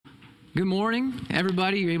Good morning,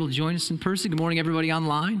 everybody. You're able to join us in person. Good morning, everybody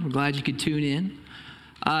online. We're glad you could tune in.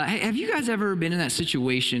 Hey, have you guys ever been in that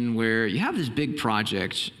situation where you have this big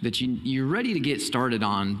project that you're ready to get started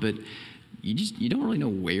on, but you don't really know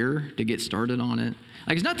where to get started on it?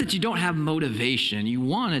 Like, it's not that you don't have motivation, you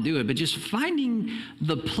want to do it, but just finding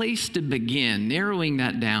the place to begin, narrowing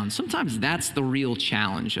that down. Sometimes that's the real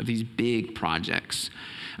challenge of these big projects.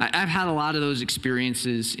 I've had a lot of those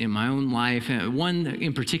experiences in my own life. One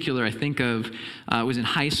in particular I think of was in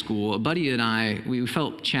high school. A buddy and I, we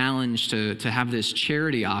felt challenged to have this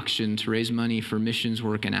charity auction to raise money for missions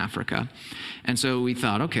work in Africa. And so we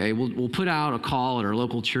thought, okay, we'll put out a call at our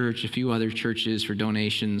local church, a few other churches for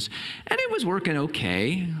donations. And it was working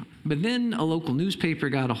okay. But then a local newspaper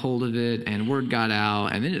got a hold of it and word got out.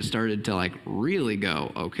 And then it started to really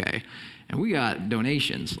go okay. And we got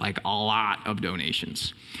donations, like a lot of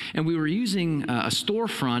donations. And we were using a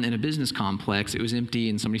storefront in a business complex. It was empty,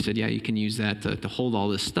 and somebody said, yeah, you can use that to hold all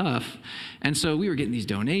this stuff. And so we were getting these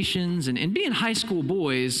donations. And being high school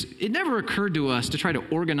boys, it never occurred to us to try to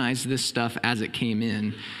organize this stuff as it came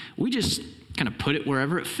in. We just kind of put it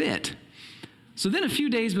wherever it fit. So then a few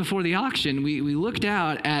days before the auction, we looked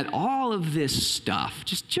out at all of this stuff,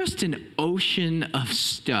 just an ocean of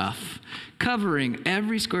stuff, covering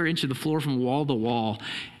every square inch of the floor from wall to wall.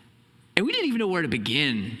 And we didn't even know where to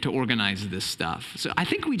begin to organize this stuff. So I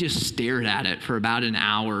think we just stared at it for about an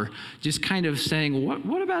hour, just kind of saying,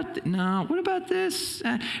 what about this?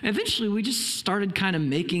 Eventually, we just started kind of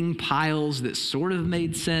making piles that sort of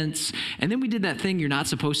made sense. And then we did that thing you're not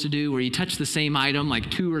supposed to do where you touch the same item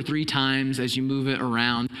like 2 or 3 times as you move it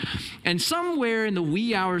around. And somewhere in the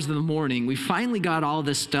wee hours of the morning, we finally got all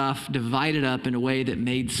this stuff divided up in a way that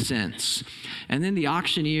made sense. And then the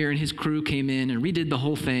auctioneer and his crew came in and redid the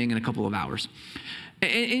whole thing in a couple of hours.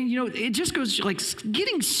 And it just goes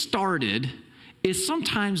getting started is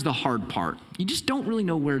sometimes the hard part. You just don't really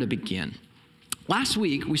know where to begin. Last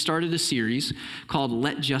week, we started a series called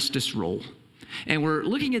Let Justice Roll. And we're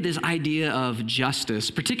looking at this idea of justice,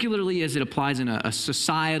 particularly as it applies in a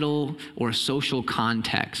societal or a social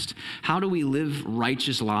context. How do we live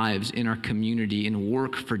righteous lives in our community and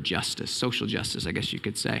work for justice, social justice, I guess you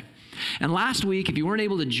could say. And last week, if you weren't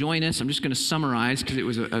able to join us, I'm just going to summarize because it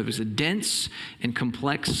was a dense and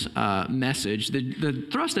complex message. The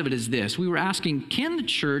thrust of it is this. We were asking, can the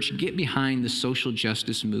church get behind the social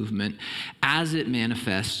justice movement as it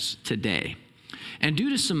manifests today? And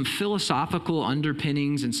due to some philosophical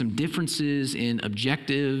underpinnings and some differences in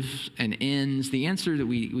objectives and ends, the answer that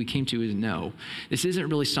we came to is no. This isn't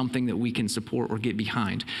really something that we can support or get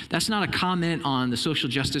behind. That's not a comment on the social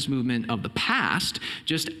justice movement of the past,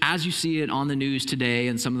 just as you see it on the news today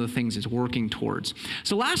and some of the things it's working towards.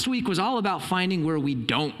 So last week was all about finding where we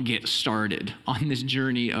don't get started on this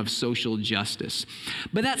journey of social justice.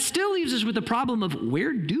 But that still leaves us with the problem of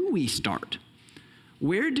where do we start?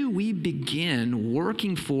 Where do we begin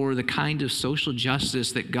working for the kind of social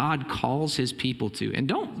justice that God calls his people to? And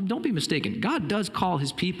don't be mistaken, God does call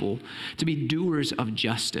his people to be doers of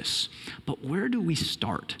justice. But where do we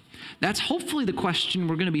start? That's hopefully the question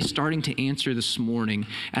we're going to be starting to answer this morning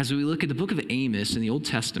as we look at the book of Amos in the Old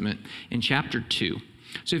Testament in chapter 2.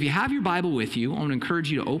 So if you have your Bible with you, I want to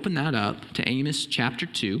encourage you to open that up to Amos chapter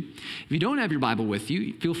 2. If you don't have your Bible with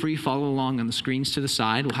you, feel free to follow along on the screens to the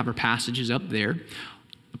side. We'll have our passages up there.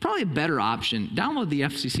 Probably a better option, download the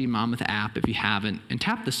FCC Monmouth app if you haven't, and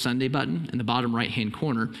tap the Sunday button in the bottom right-hand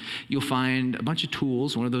corner. You'll find a bunch of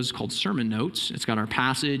tools. One of those is called Sermon Notes. It's got our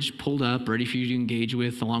passage pulled up, ready for you to engage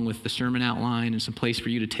with, along with the sermon outline and some place for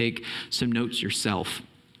you to take some notes yourself.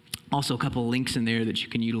 Also, a couple of links in there that you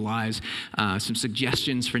can utilize, some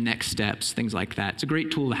suggestions for next steps, things like that. It's a great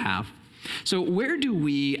tool to have. So where do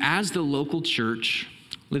we, as the local church,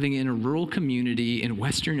 living in a rural community in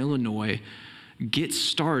Western Illinois, get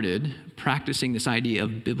started practicing this idea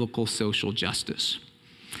of biblical social justice?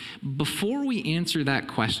 Before we answer that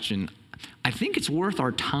question, I think it's worth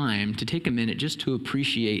our time to take a minute just to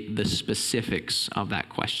appreciate the specifics of that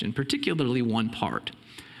question, particularly one part.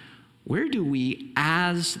 Where do we,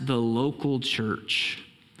 as the local church,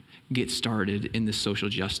 get started in this social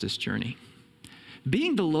justice journey?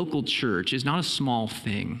 Being the local church is not a small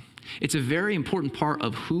thing. It's a very important part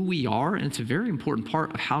of who we are, and it's a very important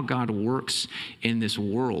part of how God works in this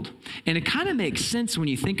world. And it kind of makes sense when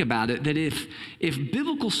you think about it that if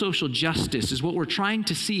biblical social justice is what we're trying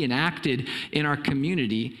to see enacted in our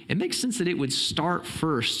community, it makes sense that it would start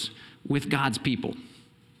first with God's people.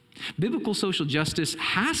 Biblical social justice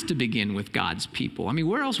has to begin with God's people. I mean,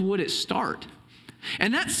 where else would it start?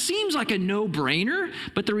 And that seems like a no-brainer,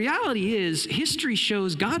 but the reality is history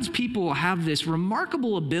shows God's people have this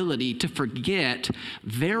remarkable ability to forget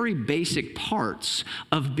very basic parts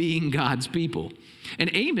of being God's people.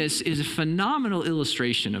 And Amos is a phenomenal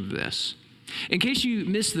illustration of this. In case you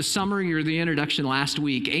missed the summary or the introduction last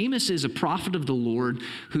week, Amos is a prophet of the Lord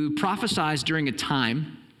who prophesies during a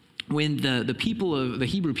time when the people of the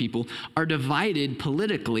Hebrew people are divided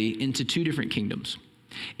politically into two different kingdoms.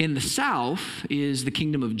 In the south is the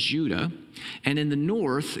kingdom of Judah, and in the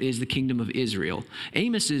north is the kingdom of Israel.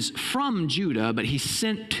 Amos is from Judah, but he's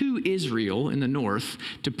sent to Israel in the north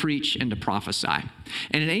to preach and to prophesy.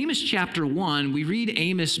 And in Amos chapter 1, we read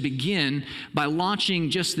Amos begin by launching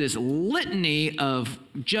just this litany of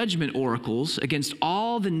judgment oracles against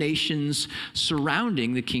all the nations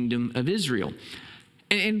surrounding the kingdom of Israel.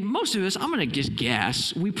 And most of us, I'm going to just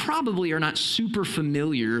guess, we probably are not super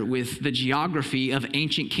familiar with the geography of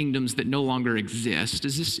ancient kingdoms that no longer exist.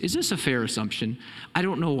 Is this a fair assumption? I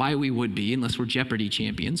don't know why we would be, unless we're Jeopardy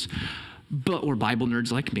champions, or Bible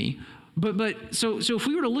nerds like me. So if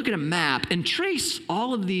we were to look at a map and trace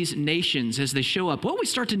all of these nations as they show up, what we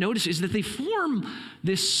start to notice is that they form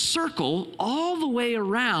this circle all the way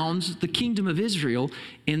around the kingdom of Israel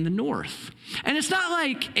in the north. And it's not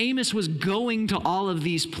like Amos was going to all of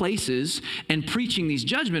these places and preaching these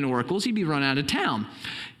judgment oracles. He'd be run out of town.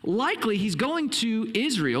 Likely, he's going to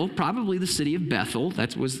Israel, probably the city of Bethel.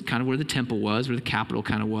 That was kind of where the temple was, where the capital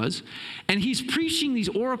kind of was. And he's preaching these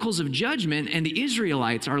oracles of judgment, and the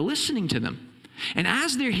Israelites are listening to them. And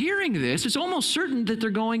as they're hearing this, it's almost certain that they're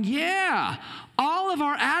going, yeah, all of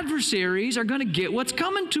our adversaries are going to get what's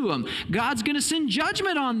coming to them. God's going to send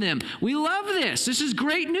judgment on them. We love this. This is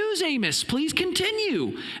great news, Amos. Please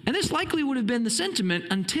continue. And this likely would have been the sentiment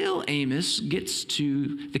until Amos gets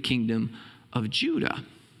to the kingdom of Judah.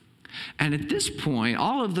 And at this point,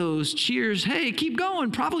 all of those cheers, hey, keep going,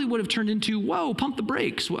 probably would have turned into, whoa, pump the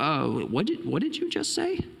brakes. What did you just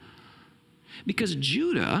say? Because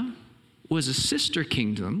Judah was a sister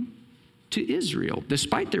kingdom to Israel.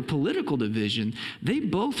 Despite their political division, they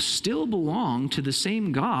both still belong to the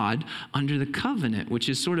same God under the covenant, which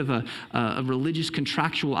is sort of a religious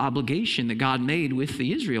contractual obligation that God made with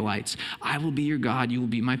the Israelites. I will be your God, you will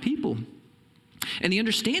be my people. And the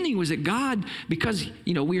understanding was that God, because,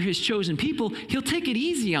 we're his chosen people, he'll take it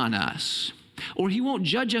easy on us. Or he won't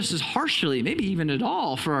judge us as harshly, maybe even at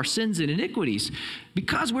all, for our sins and iniquities,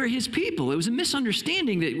 because we're his people. It was a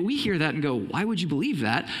misunderstanding that we hear that and go, why would you believe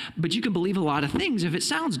that? But you can believe a lot of things if it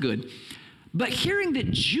sounds good. But hearing that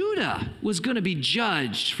Judah was going to be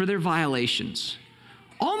judged for their violations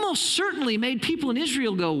almost certainly made people in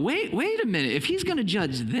Israel go, wait a minute, if he's going to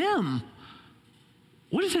judge them,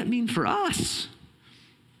 what does that mean for us?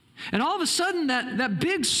 And all of a sudden, that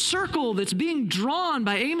big circle that's being drawn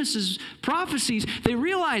by Amos's prophecies, they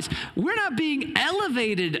realize we're not being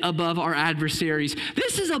elevated above our adversaries.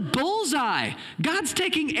 This is a bullseye. God's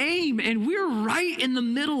taking aim, and we're right in the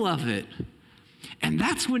middle of it. And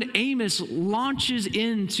that's when Amos launches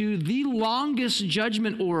into the longest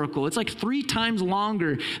judgment oracle. It's like 3 times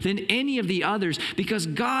longer than any of the others, because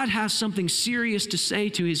God has something serious to say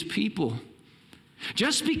to his people.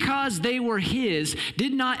 Just because they were his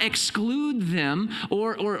did not exclude them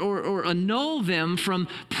or annul them from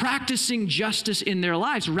practicing justice in their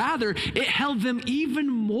lives. Rather, it held them even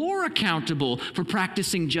more accountable for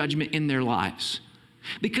practicing judgment in their lives,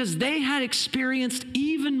 because they had experienced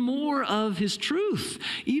even more of his truth,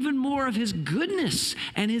 even more of his goodness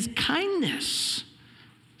and his kindness.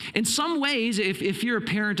 In some ways, if you're a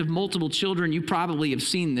parent of multiple children, you probably have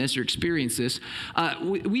seen this or experienced this.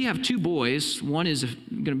 We have 2 boys. One is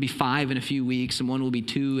going to be 5 in a few weeks, and one will be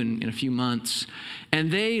 2 in a few months.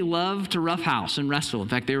 And they love to roughhouse and wrestle. In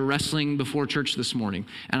fact, they were wrestling before church this morning,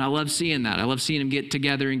 and I love seeing that. I love seeing them get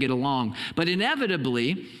together and get along. But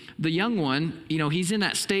inevitably, the young one, he's in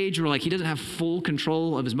that stage where he doesn't have full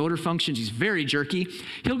control of his motor functions. He's very jerky.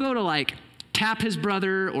 He'll go to tap his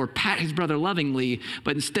brother or pat his brother lovingly,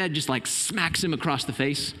 but instead just smacks him across the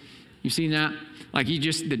face. You've seen that?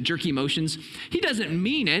 The jerky motions. He doesn't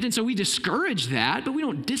mean it, and so we discourage that, but we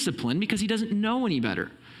don't discipline because he doesn't know any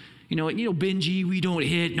better. Benji, we don't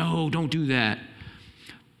hit. No, don't do that.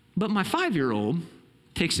 But my 5-year-old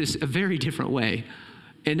takes this a very different way.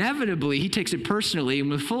 Inevitably, he takes it personally, and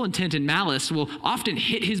with full intent and malice will often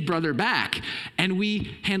hit his brother back. And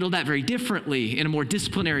we handle that very differently in a more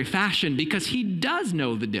disciplinary fashion, because he does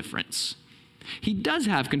know the difference. He does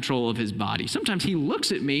have control of his body. Sometimes he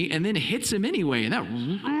looks at me and then hits him anyway, and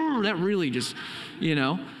that really just,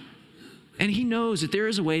 And he knows that there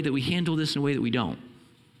is a way that we handle this and a way that we don't,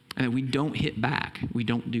 and that we don't hit back. We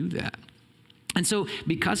don't do that. And so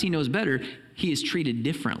because he knows better, he is treated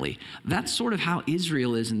differently. That's sort of how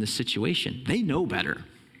Israel is in this situation. They know better.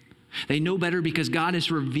 They know better because God has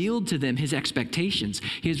revealed to them his expectations.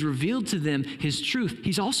 He has revealed to them his truth.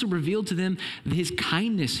 He's also revealed to them his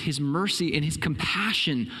kindness, his mercy, and his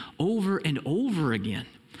compassion over and over again.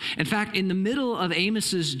 In fact, in the middle of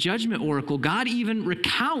Amos's judgment oracle, God even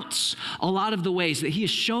recounts a lot of the ways that he has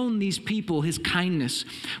shown these people his kindness.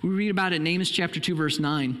 We read about it in Amos chapter 2, verse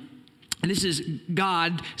 9. And this is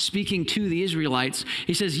God speaking to the Israelites.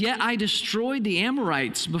 He says, "Yet I destroyed the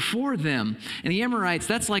Amorites before them." And the Amorites,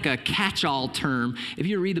 that's like a catch-all term. If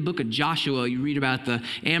you read the book of Joshua, you read about the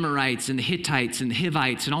Amorites and the Hittites and the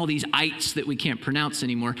Hivites and all these ites that we can't pronounce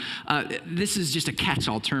anymore. This is just a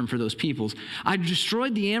catch-all term for those peoples. "I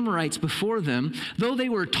destroyed the Amorites before them, though they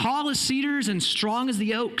were tall as cedars and strong as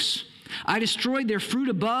the oaks. I destroyed their fruit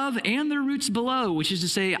above and their roots below," which is to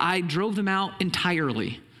say, I drove them out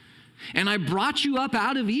entirely. "And I brought you up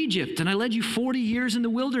out of Egypt, and I led you 40 years in the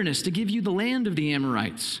wilderness to give you the land of the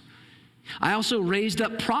Amorites. I also raised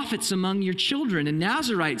up prophets among your children and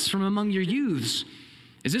Nazarites from among your youths.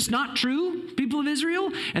 Is this not true, people of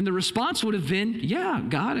Israel?" And the response would have been, "Yeah,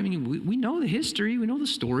 God, I mean, we know the history, we know the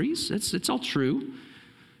stories, it's all true."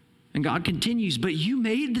 And God continues, "But you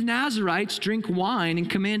made the Nazarites drink wine and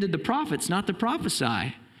commanded the prophets not to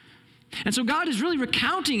prophesy." And so God is really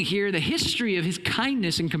recounting here the history of his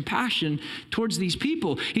kindness and compassion towards these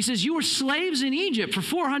people. He says, "You were slaves in Egypt for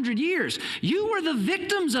 400 years. You were the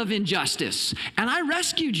victims of injustice, and I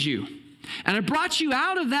rescued you. And I brought you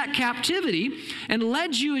out of that captivity and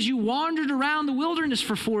led you as you wandered around the wilderness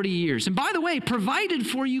for 40 years. And by the way, provided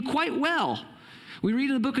for you quite well." We read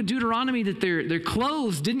in the book of Deuteronomy that their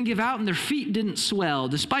clothes didn't give out and their feet didn't swell,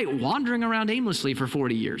 despite wandering around aimlessly for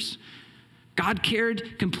 40 years. God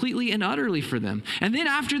cared completely and utterly for them. And then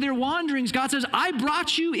after their wanderings, God says, "I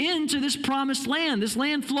brought you into this promised land, this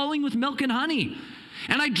land flowing with milk and honey.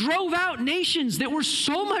 And I drove out nations that were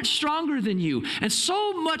so much stronger than you and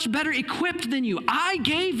so much better equipped than you. I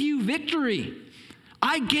gave you victory.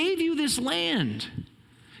 I gave you this land."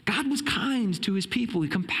 God was kind to his people,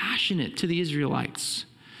 compassionate to the Israelites.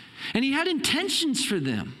 And he had intentions for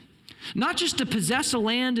them. Not just to possess a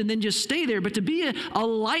land and then just stay there, but to be a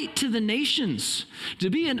light to the nations, to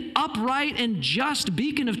be an upright and just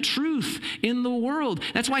beacon of truth in the world.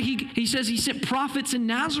 That's why he says he sent prophets and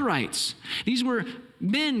Nazarites. These were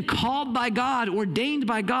men called by God, ordained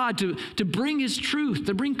by God to bring his truth,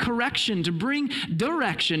 to bring correction, to bring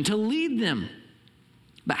direction, to lead them.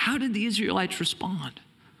 But how did the Israelites respond?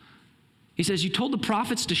 He says, "You told the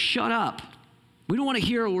prophets to shut up. We don't want to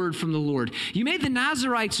hear a word from the Lord. You made the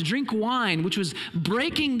Nazarites drink wine, which was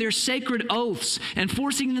breaking their sacred oaths and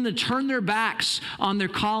forcing them to turn their backs on their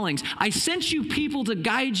callings. I sent you people to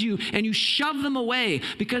guide you, and you shoved them away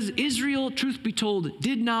because Israel, truth be told,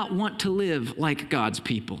 did not want to live like God's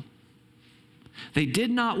people. They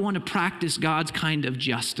did not want to practice God's kind of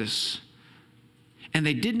justice, and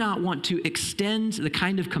they did not want to extend the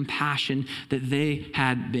kind of compassion that they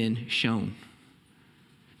had been shown.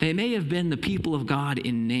 They may have been the people of God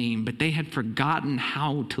in name, but they had forgotten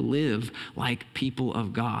how to live like people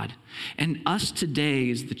of God. And us today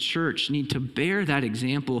as the church need to bear that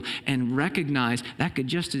example and recognize that could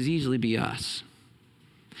just as easily be us.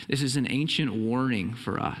 This is an ancient warning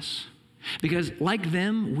for us. Because like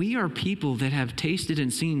them, we are people that have tasted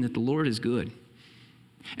and seen that the Lord is good.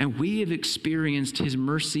 And we have experienced his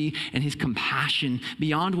mercy and his compassion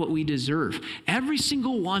beyond what we deserve. Every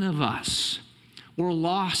single one of us were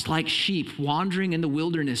lost like sheep, wandering in the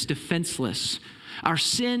wilderness, defenseless. Our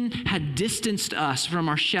sin had distanced us from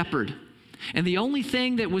our shepherd. And the only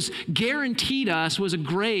thing that was guaranteed us was a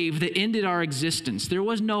grave that ended our existence. There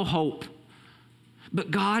was no hope.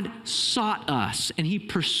 But God sought us, and he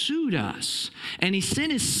pursued us. And he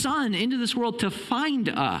sent his son into this world to find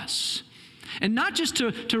us. And not just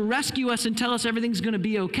to rescue us and tell us everything's going to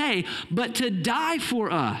be okay, but to die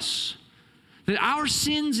for us. That our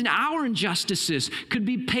sins and our injustices could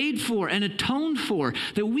be paid for and atoned for,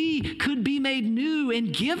 that we could be made new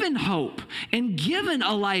and given hope and given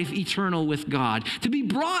a life eternal with God, to be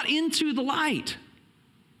brought into the light.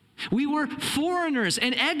 We were foreigners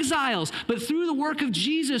and exiles, but through the work of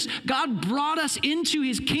Jesus, God brought us into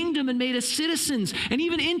his kingdom and made us citizens, and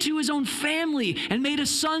even into his own family, and made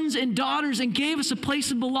us sons and daughters and gave us a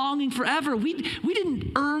place of belonging forever. We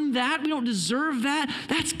didn't earn that. We don't deserve that.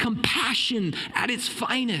 That's compassion at its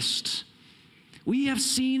finest. We have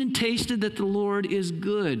seen and tasted that the Lord is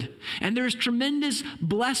good, and there's tremendous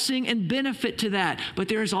blessing and benefit to that, but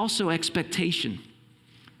there is also expectation.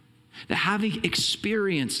 That having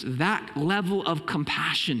experienced that level of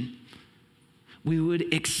compassion, we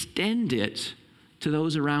would extend it to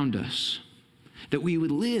those around us, that we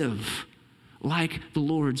would live like the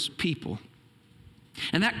Lord's people.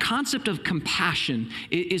 And that concept of compassion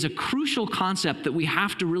is a crucial concept that we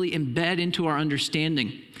have to really embed into our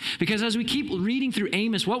understanding. Because as we keep reading through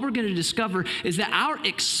Amos, what we're going to discover is that our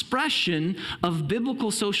expression of biblical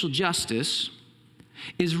social justice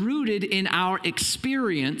is rooted in our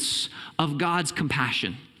experience of God's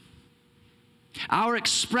compassion. Our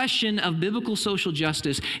expression of biblical social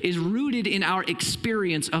justice is rooted in our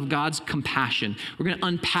experience of God's compassion. We're going to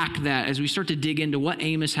unpack that as we start to dig into what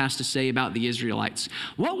Amos has to say about the Israelites.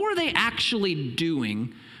 What were they actually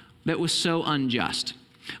doing that was so unjust?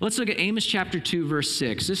 Let's look at Amos chapter 2, verse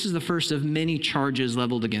 6. This is the first of many charges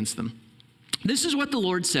leveled against them. This is what the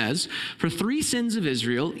Lord says, for 3 sins of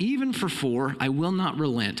Israel, even for 4, I will not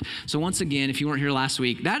relent. So once again, if you weren't here last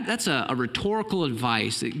week, that's a rhetorical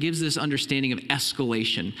advice. It gives this understanding of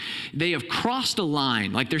escalation. They have crossed a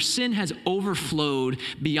line, like their sin has overflowed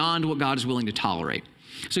beyond what God is willing to tolerate.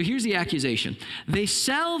 So here's the accusation. They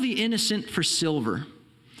sell the innocent for silver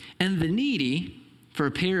and the needy for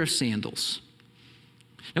a pair of sandals.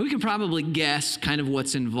 Now, we can probably guess kind of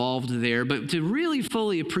what's involved there, but to really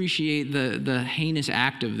fully appreciate the heinous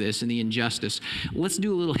act of this and the injustice, let's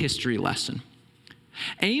do a little history lesson.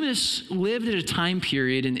 Amos lived at a time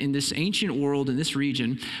period in this ancient world, in this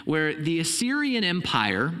region, where the Assyrian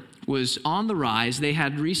Empire was on the rise. They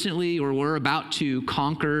had recently or were about to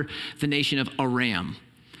conquer the nation of Aram,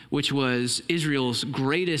 which was Israel's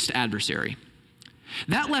greatest adversary.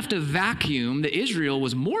 That left a vacuum that Israel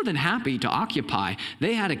was more than happy to occupy.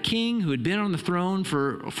 They had a king who had been on the throne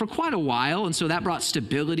for quite a while, and so that brought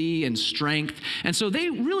stability and strength. And so they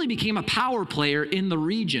really became a power player in the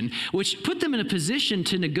region, which put them in a position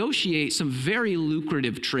to negotiate some very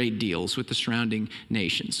lucrative trade deals with the surrounding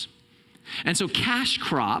nations. And so cash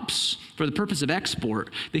crops, for the purpose of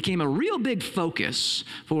export, became a real big focus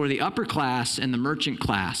for the upper class and the merchant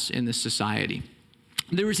class in this society.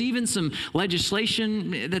 There was even some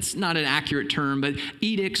legislation, that's not an accurate term, but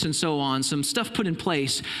edicts and so on, some stuff put in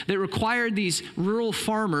place that required these rural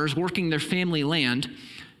farmers working their family land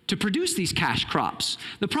to produce these cash crops.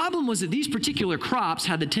 The problem was that these particular crops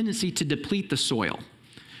had the tendency to deplete the soil.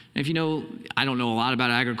 And if you know, I don't know a lot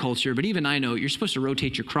about agriculture, but even I know you're supposed to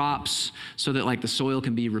rotate your crops so that like the soil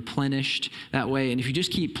can be replenished that way. And if you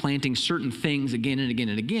just keep planting certain things again and again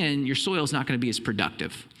and again, your soil is not going to be as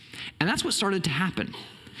productive. And that's what started to happen.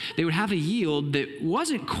 They would have a yield that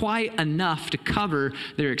wasn't quite enough to cover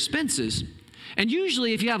their expenses. And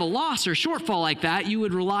usually if you have a loss or shortfall like that, you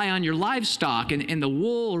would rely on your livestock and the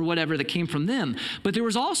wool or whatever that came from them. But there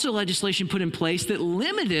was also legislation put in place that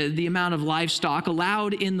limited the amount of livestock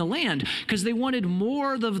allowed in the land because they wanted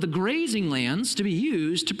more of the grazing lands to be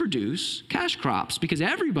used to produce cash crops because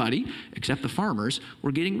everybody, except the farmers,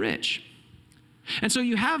 were getting rich. And so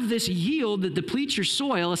you have this yield that depletes your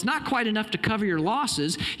soil. It's not quite enough to cover your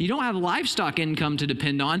losses. You don't have livestock income to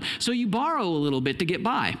depend on, so you borrow a little bit to get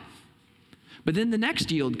by. But then the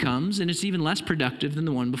next yield comes, and it's even less productive than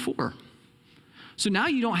the one before. So now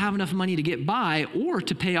you don't have enough money to get by or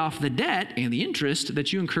to pay off the debt and the interest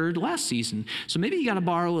that you incurred last season. So maybe you got to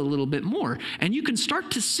borrow a little bit more. And you can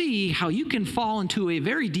start to see how you can fall into a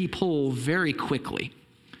very deep hole very quickly.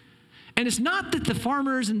 And it's not that the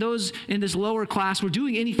farmers and those in this lower class were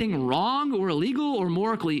doing anything wrong or illegal or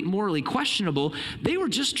morally questionable. They were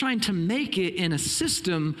just trying to make it in a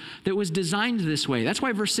system that was designed this way. That's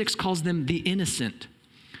why verse 6 calls them the innocent.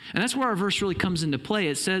 And that's where our verse really comes into play.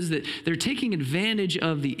 It says that they're taking advantage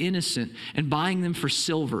of the innocent and buying them for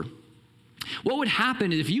silver. What would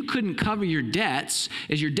happen is if you couldn't cover your debts,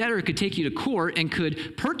 is your debtor could take you to court and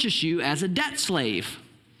could purchase you as a debt slave,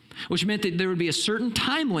 which meant that there would be a certain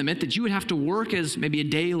time limit that you would have to work as maybe a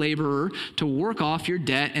day laborer to work off your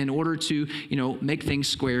debt in order to, make things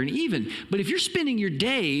square and even. But if you're spending your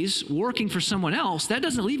days working for someone else, that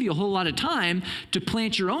doesn't leave you a whole lot of time to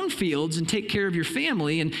plant your own fields and take care of your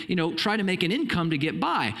family and, try to make an income to get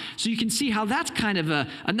by. So you can see how that's kind of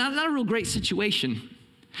not a real great situation.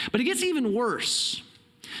 But it gets even worse.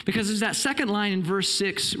 Because as that second line in verse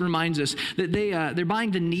 6 reminds us that they're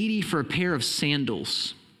buying the needy for a pair of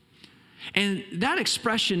sandals. And that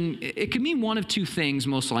expression, it could mean one of two things,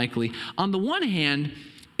 most likely. On the one hand,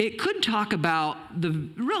 it could talk about the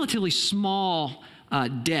relatively small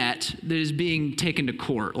debt that is being taken to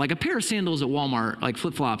court. Like a pair of sandals at Walmart, like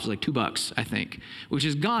flip-flops, like $2, I think, which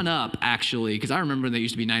has gone up, actually, because I remember they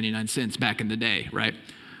used to be 99 cents back in the day, right?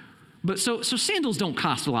 But so sandals don't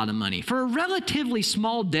cost a lot of money. For a relatively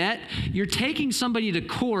small debt, you're taking somebody to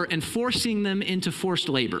court and forcing them into forced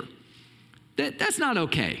labor. That's not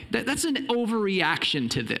okay. That's an overreaction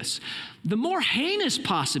to this. The more heinous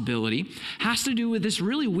possibility has to do with this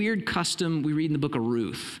really weird custom we read in the book of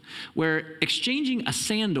Ruth, where exchanging a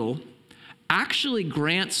sandal actually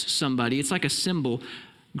grants somebody, it's like a symbol,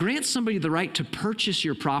 grants somebody the right to purchase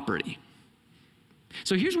your property.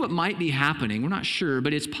 So here's what might be happening. We're not sure,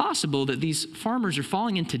 but it's possible that these farmers are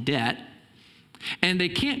falling into debt and they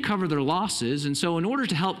can't cover their losses. And so in order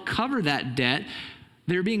to help cover that debt,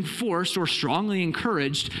 they're being forced or strongly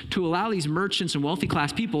encouraged to allow these merchants and wealthy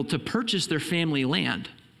class people to purchase their family land.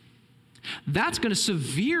 That's going to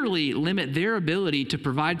severely limit their ability to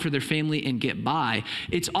provide for their family and get by.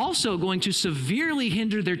 It's also going to severely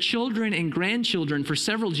hinder their children and grandchildren for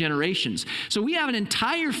several generations. So we have an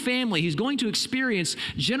entire family who's going to experience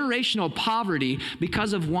generational poverty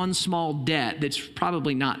because of one small debt that's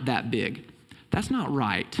probably not that big. That's not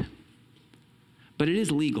right, but it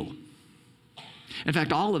is legal. In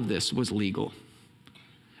fact, all of this was legal.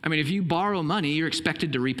 I mean, if you borrow money, you're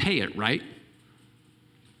expected to repay it, right?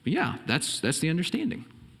 But yeah, that's the understanding.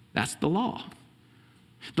 That's the law.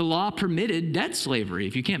 The law permitted debt slavery.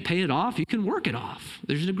 If you can't pay it off, you can work it off.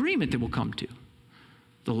 There's an agreement that we'll come to.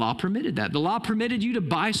 The law permitted that. The law permitted you to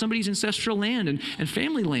buy somebody's ancestral land and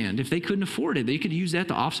family land if they couldn't afford it. They could use that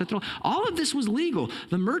to offset the law. All of this was legal.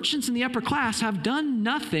 The merchants in the upper class have done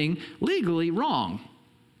nothing legally wrong.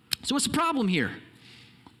 So what's the problem here?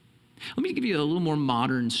 Let me give you a little more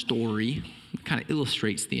modern story that kind of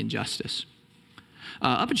illustrates the injustice.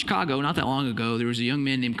 Up in Chicago, not that long ago, there was a young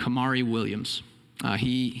man named Kamari Williams.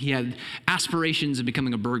 He had aspirations of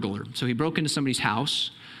becoming a burglar. So he broke into somebody's house,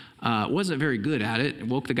 wasn't very good at it,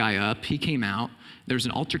 woke the guy up. He came out. There was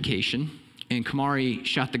an altercation, and Kamari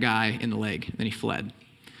shot the guy in the leg. Then he fled.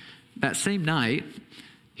 That same night,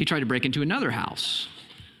 he tried to break into another house.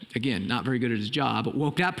 Again, not very good at his job, but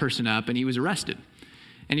woke that person up, and he was arrested.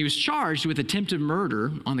 And he was charged with attempted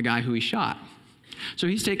murder on the guy who he shot. So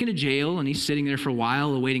he's taken to jail, and he's sitting there for a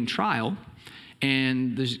while awaiting trial,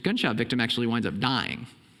 and the gunshot victim actually winds up dying.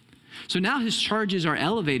 So now his charges are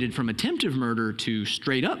elevated from attempted murder to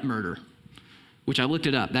straight up murder, which I looked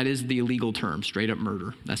it up. That is the illegal term, straight up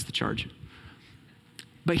murder. That's the charge.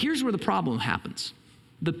 But here's where the problem happens.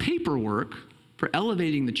 The paperwork for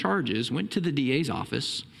elevating the charges went to the DA's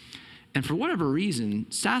office, and for whatever reason,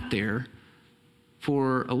 sat there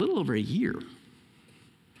for a little over a year.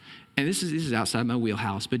 And this is outside my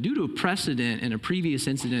wheelhouse, but due to a precedent and a previous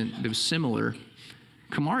incident that was similar,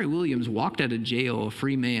 Kamari Williams walked out of jail a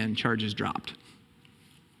free man, charges dropped.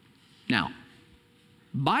 Now,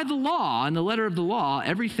 by the law, in the letter of the law,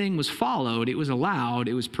 everything was followed, it was allowed,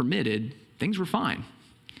 it was permitted, things were fine.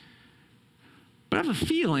 But I have a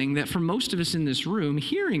feeling that for most of us in this room,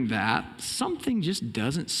 hearing that, something just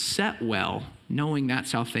doesn't set well, knowing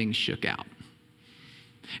that's how things shook out.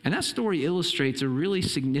 And that story illustrates a really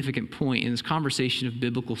significant point in this conversation of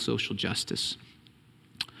biblical social justice.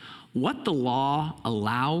 What the law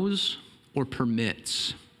allows or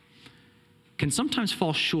permits can sometimes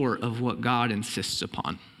fall short of what God insists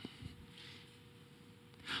upon.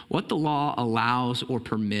 What the law allows or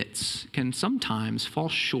permits can sometimes fall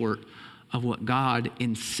short of what God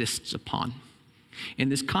insists upon. In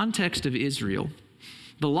this context of Israel,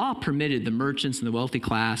 the law permitted the merchants and the wealthy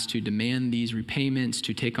class to demand these repayments,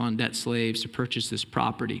 to take on debt slaves, to purchase this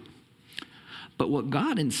property. But what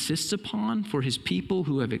God insists upon for his people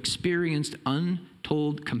who have experienced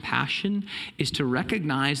untold compassion is to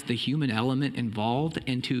recognize the human element involved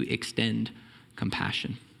and to extend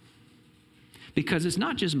compassion. Because it's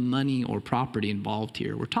not just money or property involved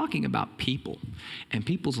here. We're talking about people and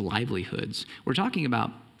people's livelihoods. We're talking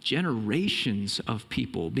about generations of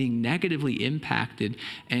people being negatively impacted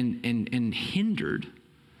and hindered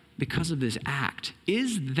because of this act.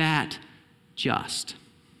 Is that just?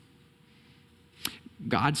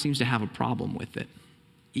 God seems to have a problem with it,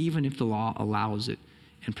 even if the law allows it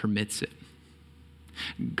and permits it.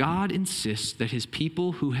 God insists that his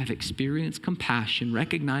people who have experienced compassion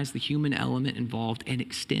recognize the human element involved and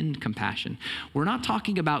extend compassion. We're not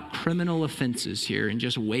talking about criminal offenses here and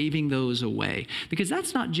just waving those away, because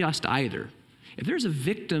that's not just either. If there's a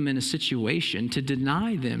victim in a situation, to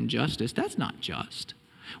deny them justice, that's not just.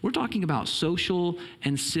 We're talking about social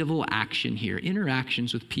and civil action here,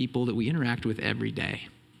 interactions with people that we interact with every day.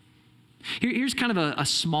 Here's kind of a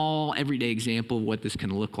small everyday example of what this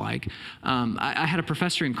can look like. I had a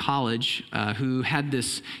professor in college who had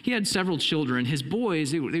he had several children. His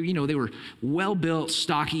boys, they were well-built,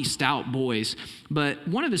 stocky, stout boys. But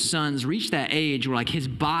one of his sons reached that age where like his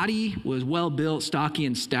body was well-built, stocky,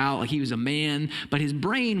 and stout, like he was a man, but his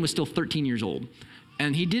brain was still 13 years old.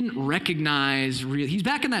 and he didn't recognize, he's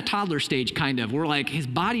back in that toddler stage kind of, where like his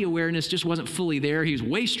body awareness just wasn't fully there. He was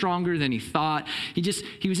way stronger than he thought.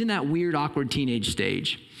 He was in that weird, awkward teenage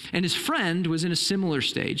stage. And his friend was in a similar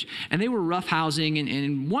stage, and they were roughhousing,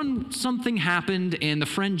 and something happened, and the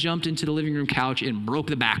friend jumped into the living room couch and broke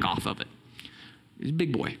the back off of it. He's a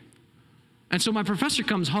big boy. And so my professor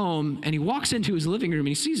comes home, and he walks into his living room, and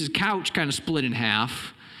he sees his couch kind of split in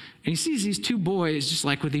half, and he sees these two boys just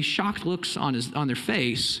like with these shocked looks on their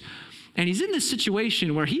face, and he's in this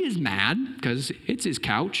situation where he is mad because it's his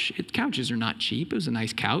couch. Couches are not cheap. It was a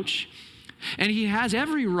nice couch. And he has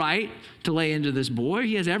every right to lay into this boy.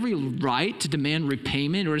 He has every right to demand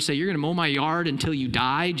repayment or to say, you're going to mow my yard until you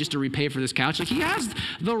die just to repay for this couch. Like, he has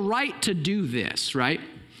the right to do this, right?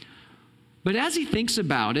 But as he thinks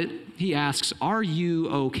about it, he asks, are you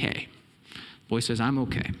okay? The boy says, I'm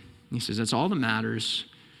okay. He says, that's all that matters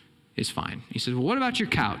is fine. He says, well, what about your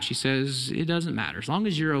couch? He says, it doesn't matter as long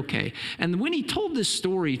as you're okay. And when he told this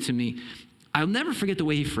story to me, I'll never forget the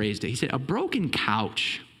way he phrased it. He said, a broken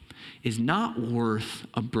couch is not worth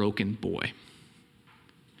a broken boy.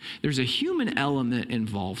 There's a human element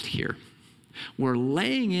involved here. We're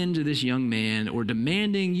laying into this young man or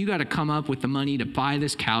demanding, you got to come up with the money to buy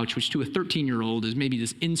this couch, which to a 13-year-old is maybe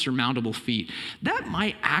this insurmountable feat. That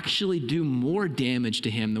might actually do more damage to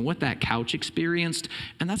him than what that couch experienced,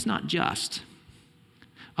 and that's not just.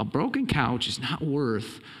 A broken couch is not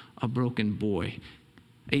worth a broken boy.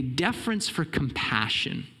 A deference for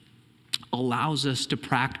compassion allows us to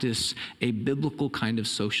practice a biblical kind of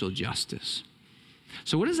social justice.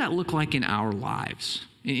 So what does that look like in our lives,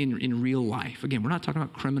 in real life? Again, we're not talking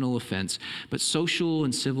about criminal offense, but social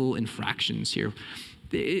and civil infractions here.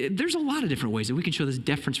 There's a lot of different ways that we can show this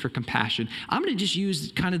deference for compassion. I'm going to just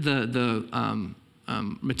use kind of the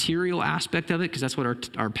material aspect of it because that's what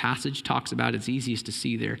our passage talks about. It's easiest to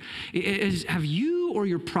see there. Have you or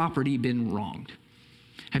your property been wronged?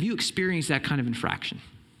 Have you experienced that kind of infraction?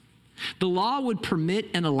 The law would permit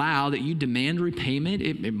and allow that you demand repayment.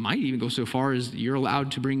 It might even go so far as you're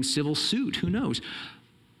allowed to bring civil suit. Who knows?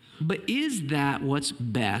 But is that what's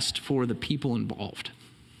best for the people involved?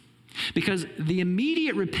 Because the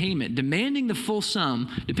immediate repayment, demanding the full sum,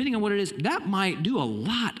 depending on what it is, that might do a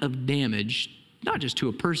lot of damage, not just to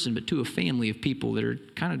a person, but to a family of people that are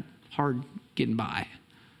kind of hard getting by.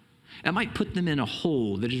 It might put them in a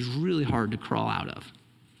hole that is really hard to crawl out of.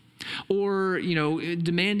 Or,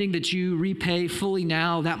 demanding that you repay fully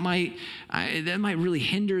now, that might really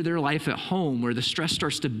hinder their life at home where the stress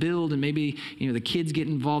starts to build and maybe, the kids get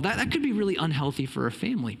involved. That could be really unhealthy for a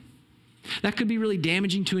family. That could be really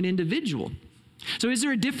damaging to an individual. So is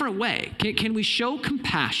there a different way? Can we show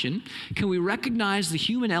compassion? Can we recognize the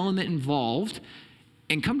human element involved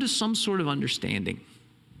and come to some sort of understanding?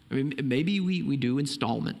 I mean, maybe we do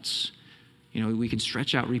installments. We can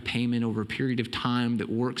stretch out repayment over a period of time that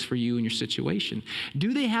works for you and your situation.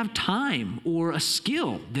 Do they have time or a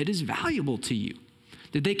skill that is valuable to you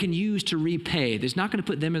that they can use to repay? That's not going to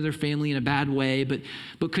put them and their family in a bad way, but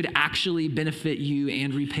could actually benefit you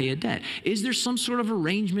and repay a debt. Is there some sort of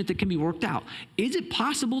arrangement that can be worked out? Is it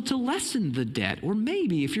possible to lessen the debt? Or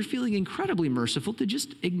maybe, if you're feeling incredibly merciful, to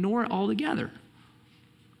just ignore it altogether?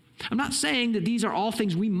 I'm not saying that these are all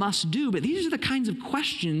things we must do, but these are the kinds of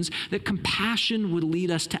questions that compassion would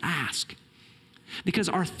lead us to ask. Because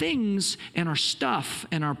our things and our stuff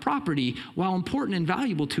and our property, while important and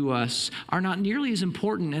valuable to us, are not nearly as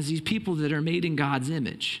important as these people that are made in God's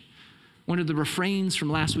image. One of the refrains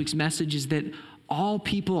from last week's message is that all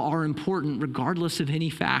people are important regardless of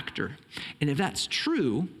any factor. And if that's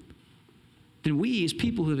true, then we as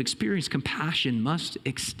people who have experienced compassion must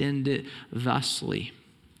extend it thusly.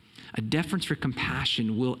 A deference for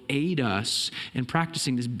compassion will aid us in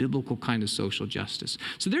practicing this biblical kind of social justice.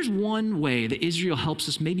 So there's one way that Israel helps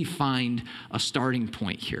us maybe find a starting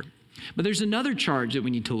point here. But there's another charge that we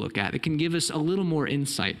need to look at that can give us a little more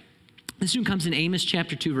insight. This one comes in Amos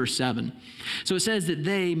chapter 2, verse 7. So it says that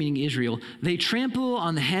they, meaning Israel, they trample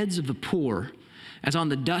on the heads of the poor as on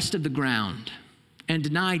the dust of the ground and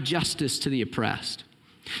deny justice to the oppressed.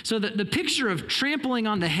 So the picture of trampling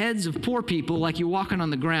on the heads of poor people like you're walking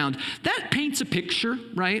on the ground, that paints a picture,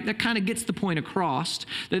 right? That kind of gets the point across,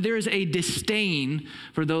 that there is a disdain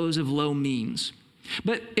for those of low means.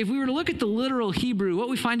 But if we were to look at the literal Hebrew, what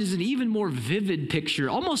we find is an even more vivid picture,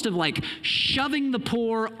 almost of like shoving the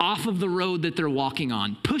poor off of the road that they're walking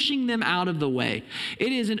on, pushing them out of the way.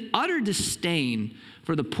 It is an utter disdain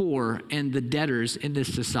for the poor and the debtors in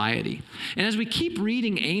this society. And as we keep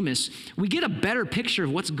reading Amos, we get a better picture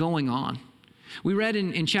of what's going on. We read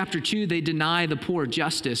in chapter 2, they deny the poor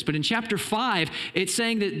justice. But in chapter 5, it's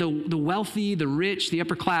saying that the wealthy, the rich, the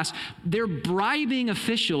upper class, they're bribing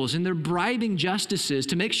officials and they're bribing justices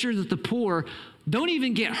to make sure that the poor don't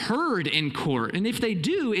even get heard in court. And if they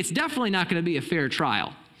do, it's definitely not going to be a fair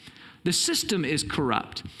trial. The system is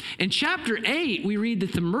corrupt. In chapter 8, we read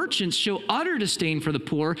that the merchants show utter disdain for the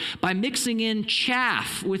poor by mixing in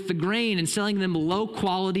chaff with the grain and selling them low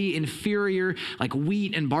quality, inferior, like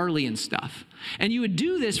wheat and barley and stuff. And you would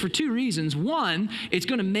do this for two reasons. One, it's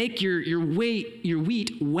going to make your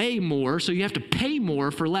wheat weigh more, so you have to pay more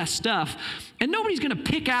for less stuff. And nobody's going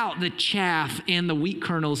to pick out the chaff and the wheat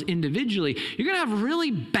kernels individually. You're going to have really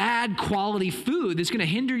bad quality food that's going to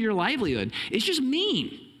hinder your livelihood. It's just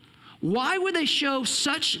mean. Why would they show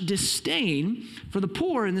such disdain for the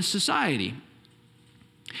poor in this society?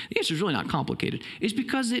 The answer is really not complicated. It's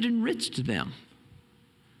because it enriched them.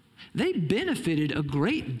 They benefited a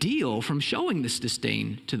great deal from showing this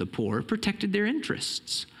disdain to the poor. It protected their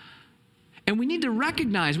interests. And we need to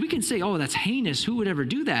recognize, we can say, oh, that's heinous. Who would ever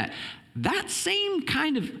do that? That same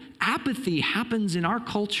kind of apathy happens in our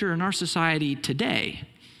culture and our society today.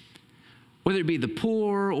 Whether it be the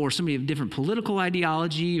poor or somebody of different political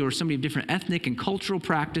ideology or somebody of different ethnic and cultural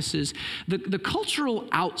practices, the cultural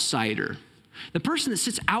outsider, the person that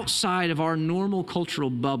sits outside of our normal cultural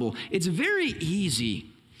bubble, it's very easy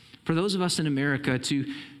for those of us in America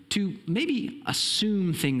to maybe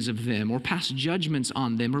assume things of them or pass judgments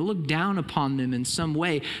on them or look down upon them in some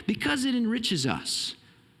way because it enriches us.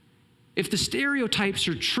 If the stereotypes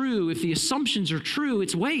are true, if the assumptions are true,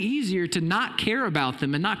 it's way easier to not care about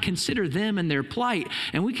them and not consider them and their plight.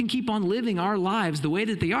 And we can keep on living our lives the way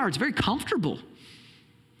that they are. It's very comfortable.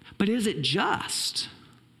 But is it just?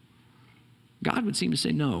 God would seem to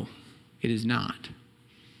say, no, it is not.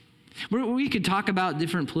 We could talk about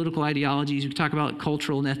different political ideologies. We could talk about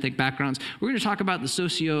cultural and ethnic backgrounds. We're going to talk about the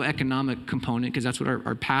socioeconomic component because that's what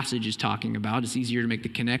our passage is talking about. It's easier to make the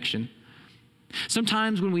connection.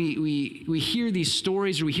 Sometimes when we hear these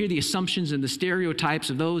stories or we hear the assumptions and the stereotypes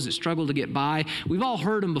of those that struggle to get by, we've all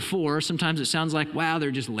heard them before. Sometimes it sounds like, wow,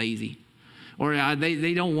 they're just lazy. Or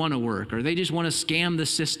they don't want to work. Or they just want to scam the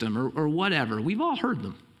system or whatever. We've all heard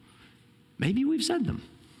them. Maybe we've said them.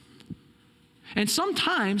 And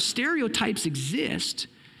sometimes stereotypes exist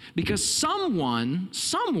because someone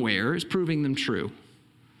somewhere is proving them true.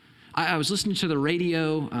 I was listening to the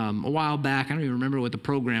radio a while back. I don't even remember what the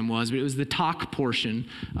program was, but it was the talk portion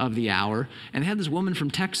of the hour. And they had this woman from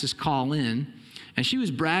Texas call in, and she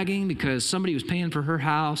was bragging because somebody was paying for her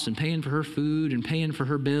house and paying for her food and paying for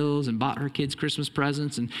her bills and bought her kids Christmas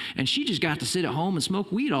presents. And she just got to sit at home and smoke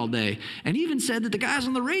weed all day. And even said that the guys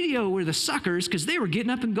on the radio were the suckers because they were getting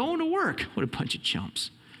up and going to work. What a bunch of chumps.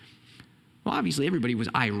 Well, obviously everybody was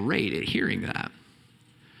irate at hearing that.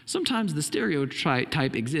 Sometimes the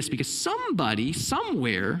stereotype exists because somebody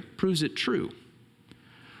somewhere proves it true.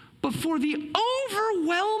 But for the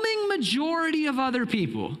overwhelming majority of other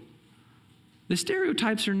people, the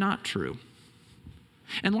stereotypes are not true.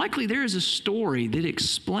 And likely there is a story that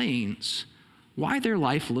explains why their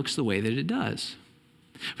life looks the way that it does.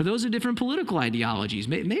 For those of different political ideologies,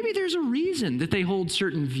 maybe there's a reason that they hold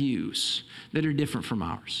certain views that are different from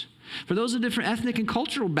ours. For those of different ethnic and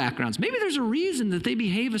cultural backgrounds, maybe there's a reason that they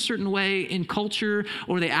behave a certain way in culture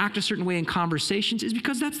or they act a certain way in conversations is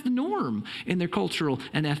because that's the norm in their cultural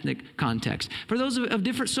and ethnic context. For those of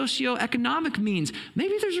different socioeconomic means,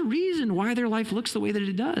 maybe there's a reason why their life looks the way that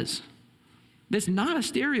it does. That's not a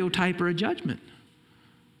stereotype or a judgment.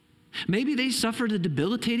 Maybe they suffered a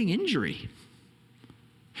debilitating injury.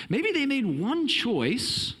 Maybe they made one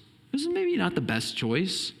choice. This is maybe not the best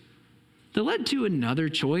choice. That led to another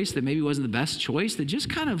choice that maybe wasn't the best choice that just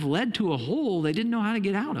kind of led to a hole they didn't know how to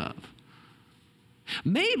get out of.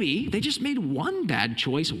 Maybe they just made one bad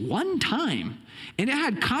choice one time, and it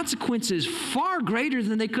had consequences far greater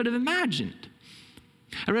than they could have imagined.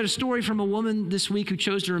 I read a story from a woman this week who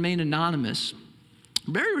chose to remain anonymous.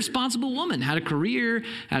 Very responsible woman, had a career,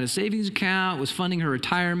 had a savings account, was funding her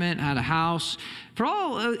retirement, had a house. For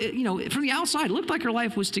all, from the outside, it looked like her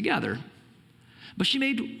life was together. But she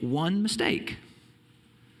made one mistake.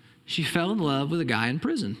 She fell in love with a guy in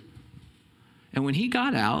prison. And when he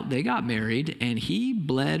got out, they got married, and he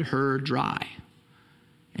bled her dry.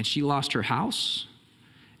 And she lost her house,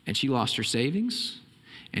 and she lost her savings,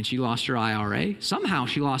 and she lost her IRA. Somehow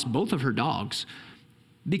she lost both of her dogs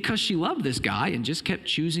because she loved this guy and just kept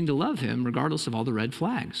choosing to love him regardless of all the red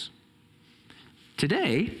flags.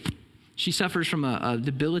 Today, she suffers from a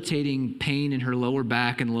debilitating pain in her lower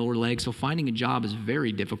back and lower legs, so finding a job is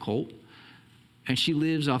very difficult. And she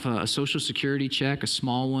lives off a Social Security check, a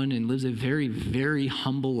small one, and lives a very, very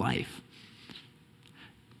humble life.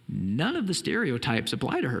 none of the stereotypes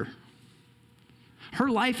apply to her. Her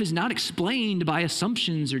life is not explained by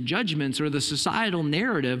assumptions or judgments or the societal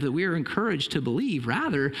narrative that we are encouraged to believe.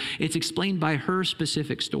 Rather, it's explained by her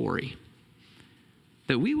specific story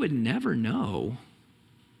that we would never know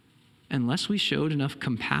unless we showed enough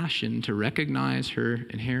compassion to recognize her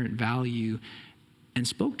inherent value and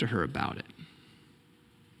spoke to her about it.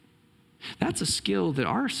 That's a skill that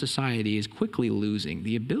our society is quickly losing,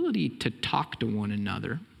 the ability to talk to one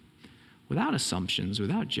another without assumptions,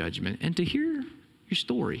 without judgment, and to hear your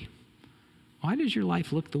story. Why does your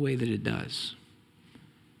life look the way that it does?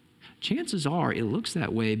 Chances are it looks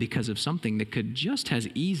that way because of something that could just as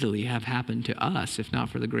easily have happened to us if not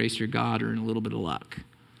for the grace of God or in a little bit of luck.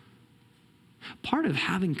 Part of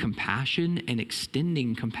having compassion and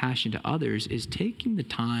extending compassion to others is taking the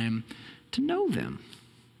time to know them,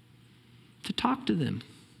 to talk to them,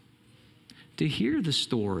 to hear the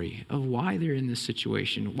story of why they're in this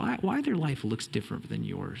situation, why their life looks different than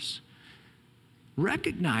yours.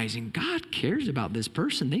 Recognizing God cares about this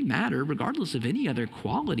person. They matter regardless of any other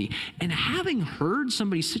quality. And having heard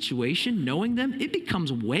somebody's situation, knowing them, it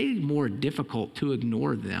becomes way more difficult to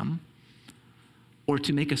ignore them or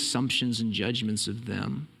to make assumptions and judgments of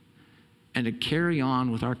them and to carry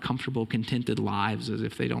on with our comfortable, contented lives as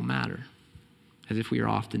if they don't matter, as if we are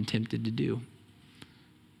often tempted to do.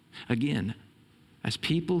 Again, as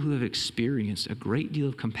people who have experienced a great deal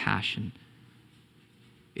of compassion,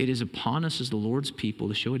 it is upon us as the Lord's people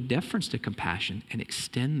to show a deference to compassion and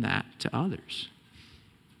extend that to others.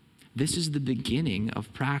 This is the beginning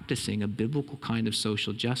of practicing a biblical kind of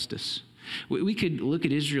social justice. We could look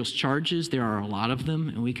at Israel's charges. There are a lot of them,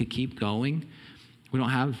 and we could keep going. We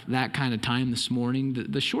don't have that kind of time this morning.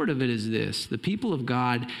 The short of it is this: the people of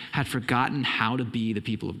God had forgotten how to be the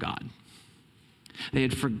people of God. They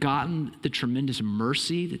had forgotten the tremendous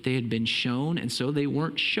mercy that they had been shown, and so they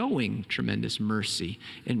weren't showing tremendous mercy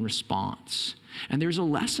in response. And there's a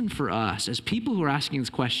lesson for us as people who are asking this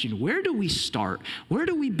question: where do we start? Where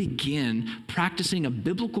do we begin practicing a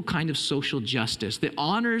biblical kind of social justice that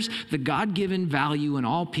honors the God-given value in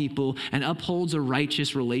all people and upholds a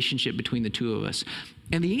righteous relationship between the two of us?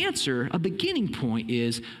 And the answer, a beginning point,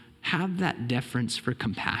 is have that deference for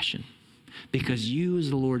compassion, because you as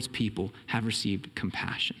the Lord's people have received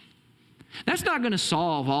compassion. That's not going to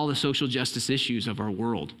solve all the social justice issues of our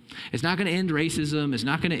world. It's not going to end racism. It's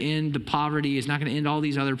not going to end the poverty. It's not going to end all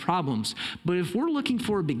these other problems. But if we're looking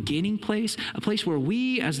for a beginning place, a place where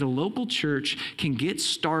we as the local church can get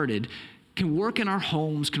started, can work in our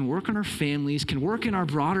homes, can work in our families, can work in our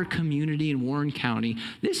broader community in Warren County,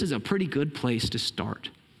 this is a pretty good place to start.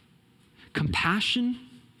 Compassion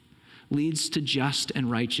leads to just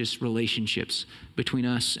and righteous relationships between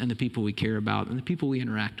us and the people we care about and the people we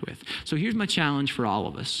interact with. So here's my challenge for all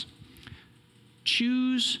of us.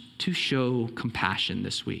 Choose to show compassion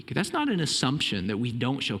this week. That's not an assumption that we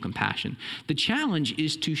don't show compassion. The challenge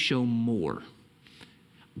is to show more.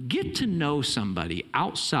 Get to know somebody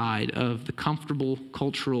outside of the comfortable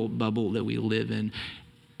cultural bubble that we live in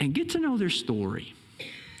and get to know their story.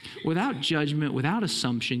 Without judgment, without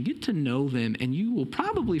assumption, get to know them, and you will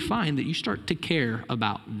probably find that you start to care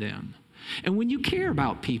about them. And when you care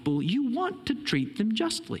about people, you want to treat them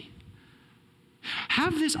justly.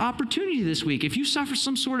 Have this opportunity this week. If you suffer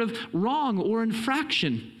some sort of wrong or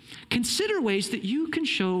infraction, consider ways that you can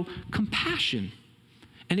show compassion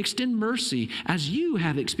and extend mercy as you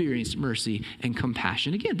have experienced mercy and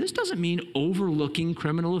compassion. Again, this doesn't mean overlooking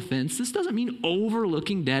criminal offense. This doesn't mean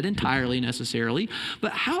overlooking debt entirely necessarily.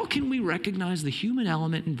 But how can we recognize the human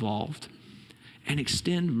element involved and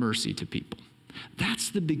extend mercy to people? That's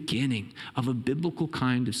the beginning of a biblical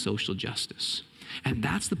kind of social justice. And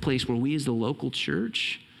that's the place where we as the local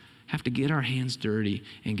church have to get our hands dirty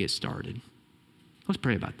and get started. Let's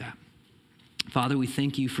pray about that. Father, we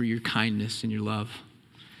thank you for your kindness and your love.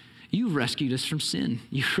 You've rescued us from sin.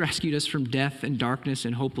 You've rescued us from death and darkness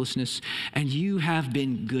and hopelessness, and you have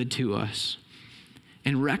been good to us.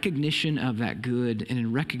 In recognition of that good and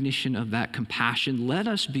in recognition of that compassion, let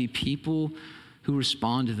us be people who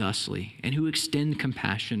respond thusly and who extend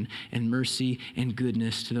compassion and mercy and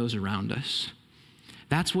goodness to those around us.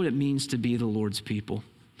 That's what it means to be the Lord's people.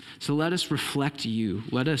 So let us reflect you.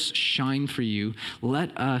 Let us shine for you.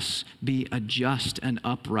 Let us be a just and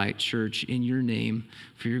upright church in your name,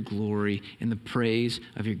 for your glory, in the praise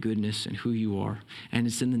of your goodness and who you are. And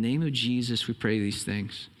it's in the name of Jesus we pray these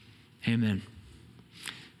things. Amen.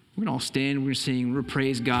 We're going to all stand. We're going to sing. We're going to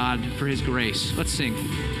praise God for his grace. Let's sing.